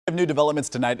New developments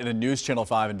tonight in a News Channel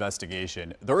 5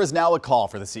 investigation. There is now a call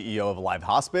for the CEO of Alive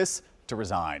Hospice to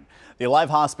resign. The Alive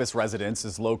Hospice residence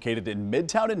is located in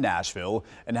Midtown in Nashville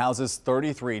and houses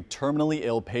 33 terminally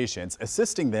ill patients,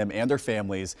 assisting them and their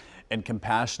families in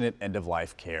compassionate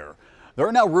end-of-life care. There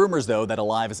are now rumors, though, that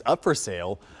Alive is up for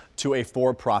sale to a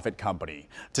for-profit company.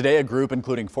 Today, a group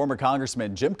including former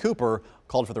Congressman Jim Cooper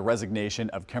called for the resignation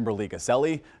of Kimberly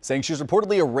Gaselli, saying she's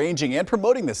reportedly arranging and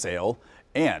promoting the sale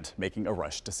and making a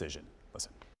rushed decision.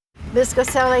 Listen. Ms.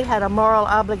 Gaselli had a moral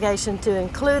obligation to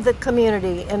include the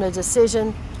community in a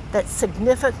decision that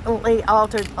significantly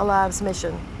altered Alive's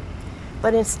mission,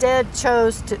 but instead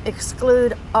chose to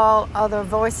exclude all other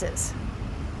voices.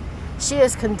 She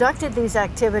has conducted these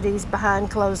activities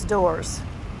behind closed doors.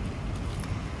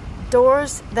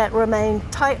 Doors that remain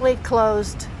tightly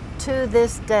closed to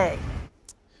this day.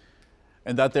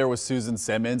 And that there was Susan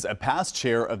Simmons, a past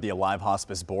chair of the Alive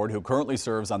Hospice Board who currently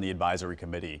serves on the advisory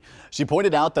committee. She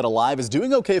pointed out that Alive is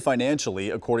doing okay financially,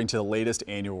 according to the latest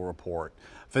annual report.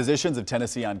 Physicians of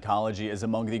Tennessee Oncology is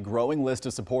among the growing list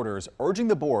of supporters urging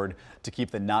the board to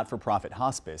keep the not-for-profit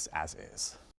hospice as is.